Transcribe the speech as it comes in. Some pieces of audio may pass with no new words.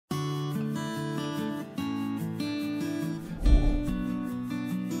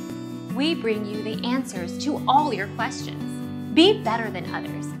we bring you the answers to all your questions. Be better than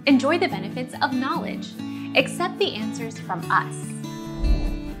others. Enjoy the benefits of knowledge. Accept the answers from us.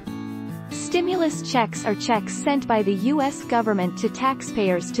 Stimulus checks are checks sent by the U.S. government to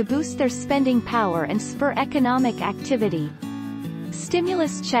taxpayers to boost their spending power and spur economic activity.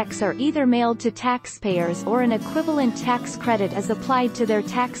 Stimulus checks are either mailed to taxpayers or an equivalent tax credit is applied to their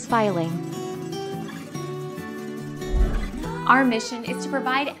tax filing. Our mission is to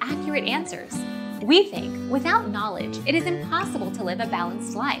provide accurate answers. We think without knowledge, it is impossible to live a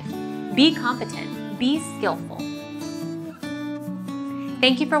balanced life. Be competent, be skillful.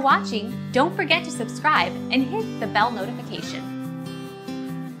 Thank you for watching. Don't forget to subscribe and hit the bell notification.